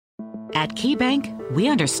At KeyBank, we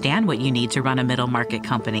understand what you need to run a middle market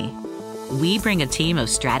company. We bring a team of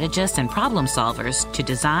strategists and problem solvers to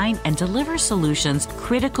design and deliver solutions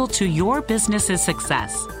critical to your business's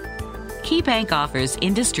success. KeyBank offers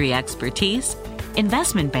industry expertise,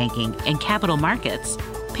 investment banking and capital markets,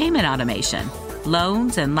 payment automation,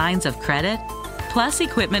 loans and lines of credit, plus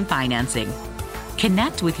equipment financing.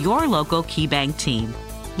 Connect with your local KeyBank team.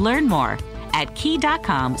 Learn more at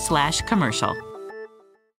key.com/commercial.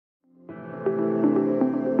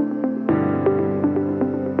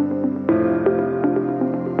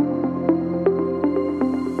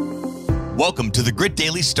 Welcome to the Grit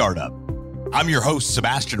Daily Startup. I'm your host,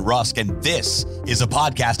 Sebastian Rusk, and this is a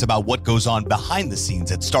podcast about what goes on behind the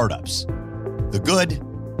scenes at startups. The good,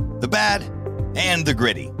 the bad, and the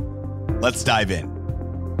gritty. Let's dive in.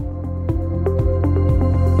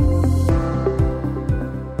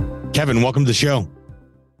 Kevin, welcome to the show.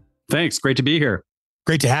 Thanks. Great to be here.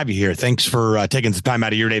 Great to have you here. Thanks for taking some time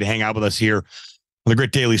out of your day to hang out with us here on the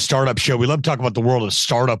Grit Daily Startup Show. We love to talk about the world of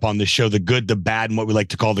startup on this show, the good, the bad, and what we like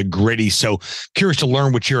to call the gritty. So curious to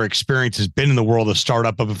learn what your experience has been in the world of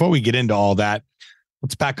startup. But before we get into all that,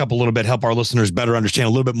 let's back up a little bit, help our listeners better understand a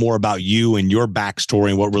little bit more about you and your backstory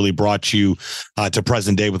and what really brought you to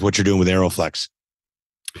present day with what you're doing with Aeroflexx.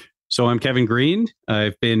 So I'm Kevin Green.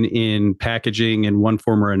 I've been in packaging in one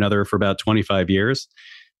form or another for about 25 years.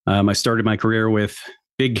 I started my career with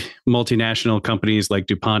big multinational companies like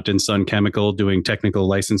DuPont and Sun Chemical doing technical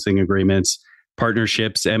licensing agreements,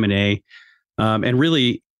 partnerships, M&A, and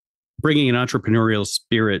really bringing an entrepreneurial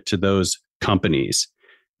spirit to those companies.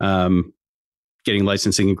 Getting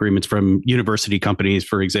licensing agreements from university companies,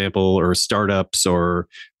 for example, or startups or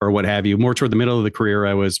what have you. More toward the middle of the career,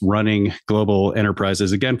 I was running global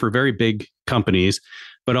enterprises, again, for very big companies,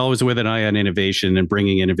 but always with an eye on innovation and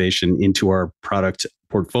bringing innovation into our product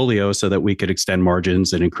portfolio so that we could extend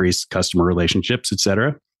margins and increase customer relationships, et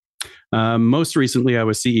cetera. Most recently, I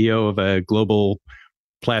was CEO of a global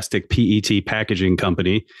plastic PET packaging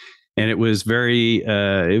company, and it was very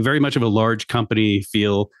much of a large company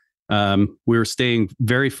feel. We were staying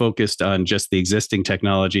very focused on just the existing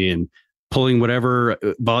technology and pulling whatever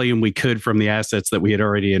volume we could from the assets that we had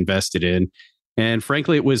already invested in. And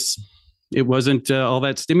frankly, it wasn't all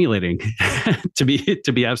that stimulating to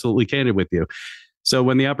be absolutely candid with you. So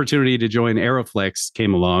when the opportunity to join Aeroflexx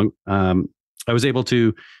came along, I was able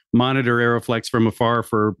to monitor Aeroflexx from afar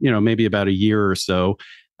for maybe about a year or so.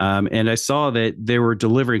 And I saw that they were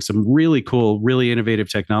delivering some really cool, really innovative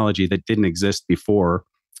technology that didn't exist before.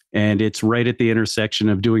 And it's right at the intersection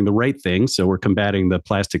of doing the right thing. So we're combating the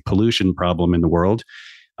plastic pollution problem in the world,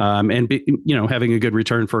 and having a good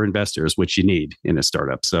return for investors, which you need in a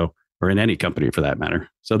startup. Or in any company for that matter.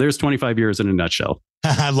 So there's 25 years in a nutshell.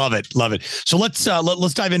 I love it. Love it. So let's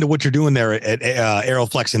dive into what you're doing there at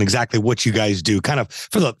Aeroflexx and exactly what you guys do, kind of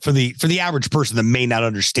for the average person that may not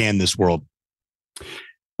understand this world.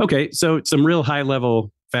 Okay. So some real high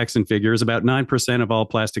level facts and figures. About 9% of all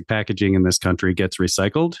plastic packaging in this country gets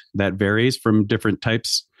recycled. That varies from different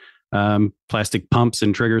types. Plastic pumps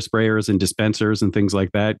and trigger sprayers and dispensers and things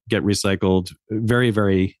like that get recycled very,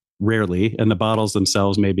 very rarely, and the bottles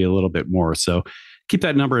themselves maybe a little bit more. So keep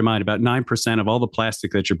that number in mind. About 9% of all the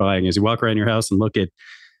plastic that you're buying, as you walk around your house and look at,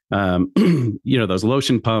 those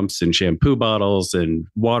lotion pumps and shampoo bottles and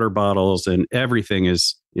water bottles, and everything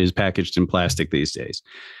is packaged in plastic these days.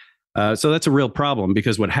 So that's a real problem,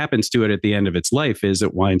 because what happens to it at the end of its life is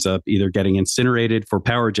it winds up either getting incinerated for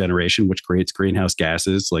power generation, which creates greenhouse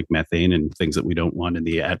gases like methane and things that we don't want in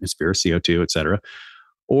the atmosphere, CO2, et cetera,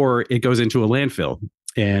 or it goes into a landfill.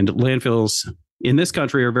 And landfills in this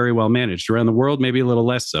country are very well managed. Around the world, maybe a little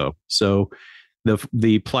less so. So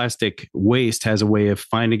the plastic waste has a way of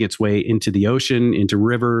finding its way into the ocean, into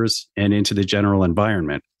rivers, and into the general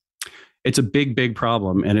environment. It's a big, big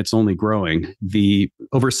problem, and it's only growing.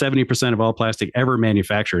 Over 70% of all plastic ever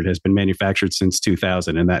manufactured has been manufactured since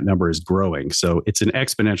 2000, and that number is growing. So it's an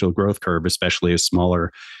exponential growth curve, especially as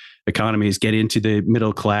smaller economies get into the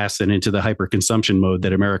middle class and into the hyper-consumption mode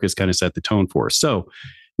that America's kind of set the tone for. So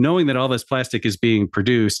knowing that all this plastic is being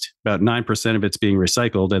produced, about 9% of it's being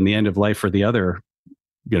recycled, and the end of life for the other,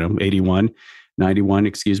 91,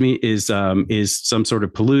 is some sort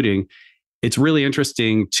of polluting, it's really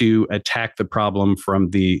interesting to attack the problem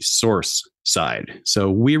from the source side.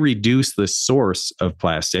 So we reduce the source of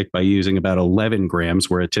plastic by using about 11 grams,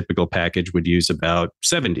 where a typical package would use about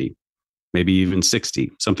 70. Maybe even 60,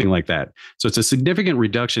 something like that. So it's a significant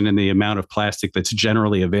reduction in the amount of plastic that's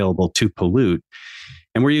generally available to pollute.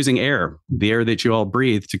 And we're using air, the air that you all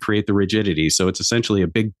breathe, to create the rigidity. So it's essentially a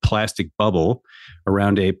big plastic bubble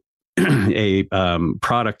around a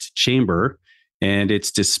product chamber and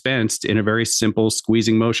it's dispensed in a very simple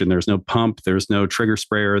squeezing motion. There's no pump, there's no trigger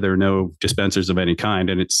sprayer, there are no dispensers of any kind,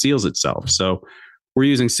 and it seals itself. So we're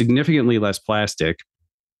using significantly less plastic.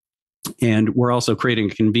 And we're also creating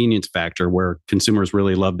a convenience factor where consumers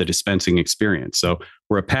really love the dispensing experience. So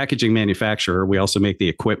we're a packaging manufacturer. We also make the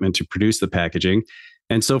equipment to produce the packaging.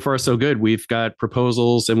 And so far, so good. We've got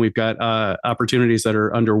proposals and we've got opportunities that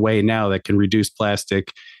are underway now that can reduce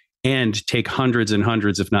plastic and take hundreds and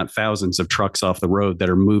hundreds, if not thousands, of trucks off the road that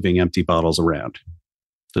are moving empty bottles around.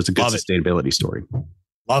 So it's a good sustainability story.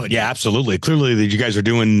 Love it. Yeah, absolutely. Clearly, that you guys are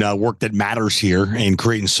doing work that matters here and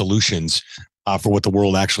creating solutions for what the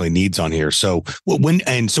world actually needs on here. So when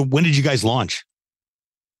did you guys launch?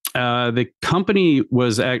 The company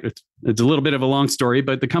was, it's a little bit of a long story,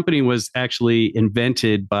 but the company was actually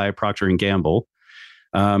invented by Procter & Gamble.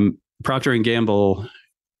 Procter & Gamble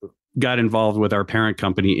got involved with our parent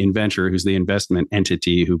company, Inventure, who's the investment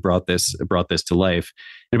entity who brought this to life.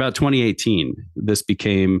 In about 2018, this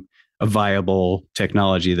became a viable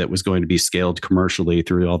technology that was going to be scaled commercially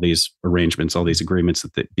through all these arrangements, all these agreements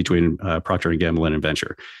between Procter & Gamble and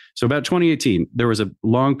Inventure. So about 2018, there was a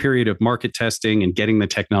long period of market testing and getting the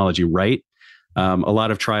technology right. A lot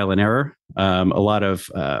of trial and error, a lot of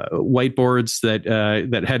whiteboards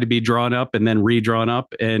that had to be drawn up and then redrawn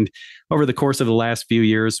up. And over the course of the last few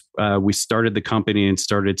years, we started the company and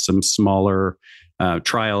started some smaller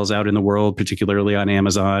trials out in the world, particularly on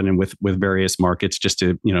Amazon and with various markets, just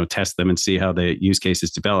to test them and see how the use cases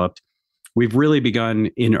developed. We've really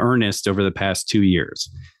begun in earnest over the past 2 years.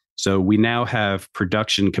 So we now have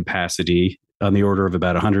production capacity on the order of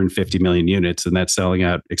about 150 million units, and that's selling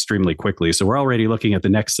out extremely quickly. So we're already looking at the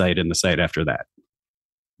next site and the site after that.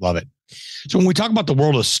 Love it. So when we talk about the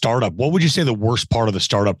world of startup, what would you say the worst part of the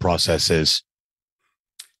startup process is?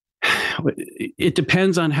 It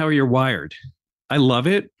depends on how you're wired. I love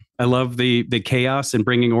it. I love the chaos and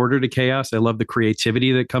bringing order to chaos. I love the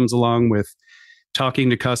creativity that comes along with talking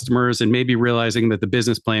to customers and maybe realizing that the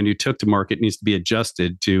business plan you took to market needs to be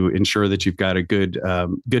adjusted to ensure that you've got a good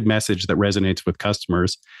message that resonates with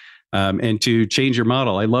customers, and to change your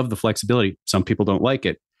model. I love the flexibility. Some people don't like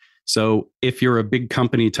it. So if you're a big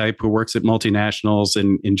company type who works at multinationals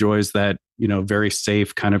and enjoys that, very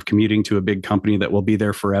safe kind of commuting to a big company that will be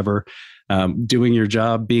there forever, doing your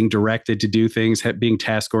job, being directed to do things, being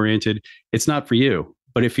task oriented, it's not for you.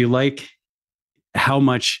 But if you like how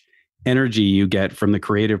much energy you get from the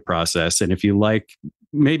creative process, and if you like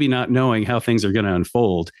maybe not knowing how things are going to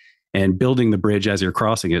unfold and building the bridge as you're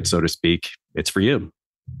crossing it, so to speak, it's for you.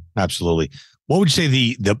 Absolutely. What would you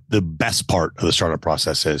say the best part of the startup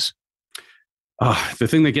process is? The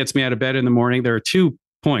thing that gets me out of bed in the morning, there are 2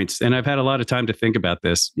 points, and I've had a lot of time to think about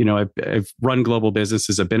this. I've run global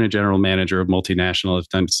businesses. I've been a general manager of multinational. I've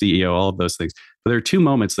done CEO, all of those things. But there are 2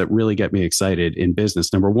 moments that really get me excited in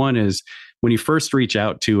business. Number one is when you first reach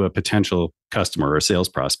out to a potential customer or a sales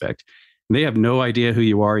prospect. They have no idea who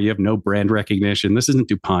you are. You have no brand recognition. This isn't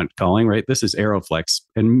DuPont calling, right? This is Aeroflexx.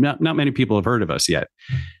 And not many people have heard of us yet.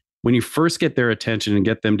 When you first get their attention and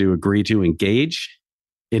get them to agree to engage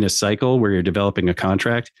in a cycle where you're developing a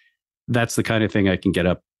contract, that's the kind of thing I can get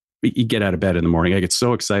out of bed in the morning. I get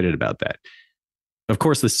so excited about that. Of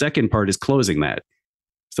course, the second part is closing that.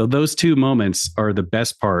 So those 2 moments are the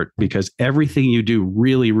best part because everything you do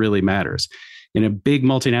really, really matters. In a big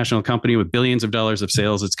multinational company with billions of dollars of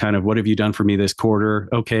sales, it's kind of, what have you done for me this quarter?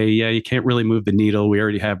 Okay, yeah, you can't really move the needle. We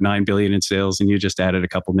already have 9 billion in sales and you just added a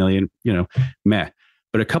couple million, meh.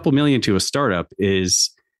 But a couple million to a startup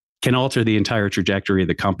can alter the entire trajectory of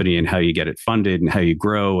the company and how you get it funded and how you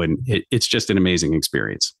grow. And it's just an amazing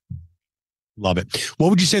experience. Love it. What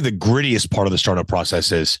would you say the grittiest part of the startup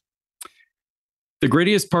process is? The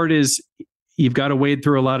grittiest part is you've got to wade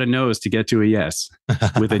through a lot of no's to get to a yes.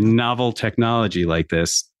 With a novel technology like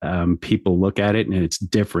this, people look at it and it's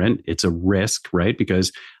different. It's a risk, right?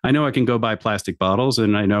 Because I know I can go buy plastic bottles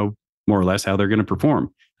and I know more or less how they're going to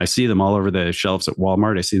perform. I see them all over the shelves at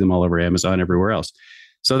Walmart. I see them all over Amazon, everywhere else.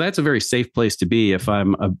 So that's a very safe place to be if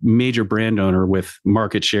I'm a major brand owner with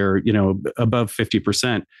market share, above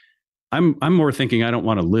 50%. I'm more thinking I don't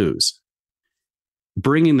want to lose.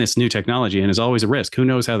 Bringing this new technology in is always a risk. Who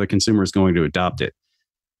knows how the consumer is going to adopt it?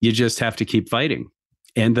 You just have to keep fighting.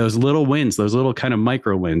 And those little wins, those little kind of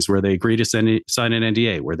micro wins where they agree to sign an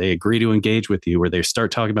NDA, where they agree to engage with you, where they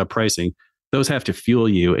start talking about pricing, those have to fuel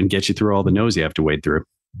you and get you through all the no's you have to wade through.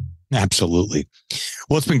 Absolutely.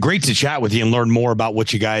 Well, it's been great to chat with you and learn more about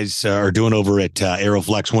what you guys are doing over at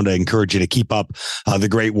Aeroflexx. Want to encourage you to keep up the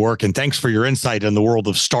great work. And thanks for your insight in the world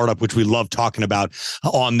of startup, which we love talking about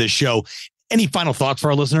on this show. Any final thoughts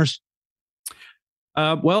for our listeners?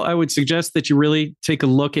 Well, I would suggest that you really take a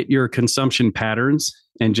look at your consumption patterns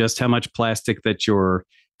and just how much plastic that you're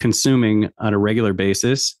consuming on a regular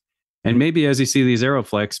basis. And maybe as you see these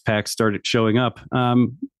Aeroflexx packs start showing up, go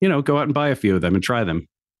out and buy a few of them and try them.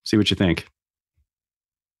 See what you think.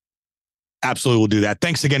 Absolutely, we'll do that.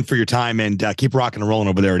 Thanks again for your time, and keep rocking and rolling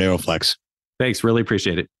over there at Aeroflexx. Thanks. Really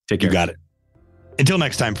appreciate it. Take care. You got it. Until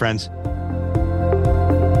next time, friends.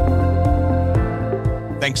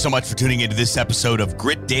 Thanks so much for tuning into this episode of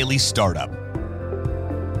Grit Daily Startup.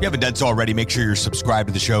 If you haven't done so already, make sure you're subscribed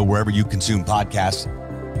to the show wherever you consume podcasts.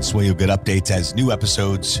 This way you'll get updates as new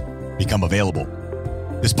episodes become available.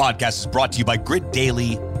 This podcast is brought to you by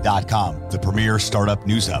gritdaily.com, the premier startup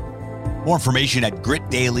news hub. More information at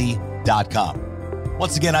gritdaily.com.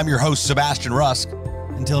 Once again, I'm your host, Sebastian Rusk.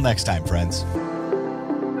 Until next time, friends.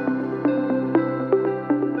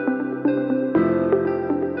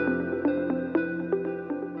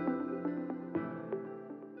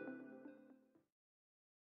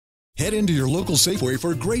 Head into your local Safeway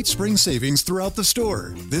for great spring savings throughout the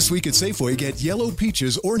store. This week at Safeway, get yellow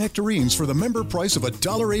peaches or nectarines for the member price of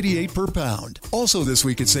 $1.88 per pound. Also this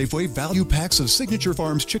week at Safeway, value packs of Signature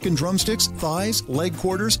Farms chicken drumsticks, thighs, leg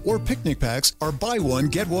quarters, or picnic packs are buy one,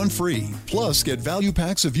 get one free. Plus, get value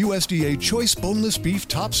packs of USDA choice boneless beef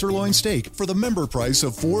top sirloin steak for the member price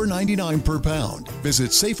of $4.99 per pound. Visit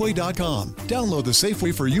Safeway.com, download the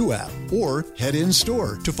Safeway for You app, or head in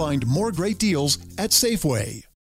store to find more great deals at Safeway.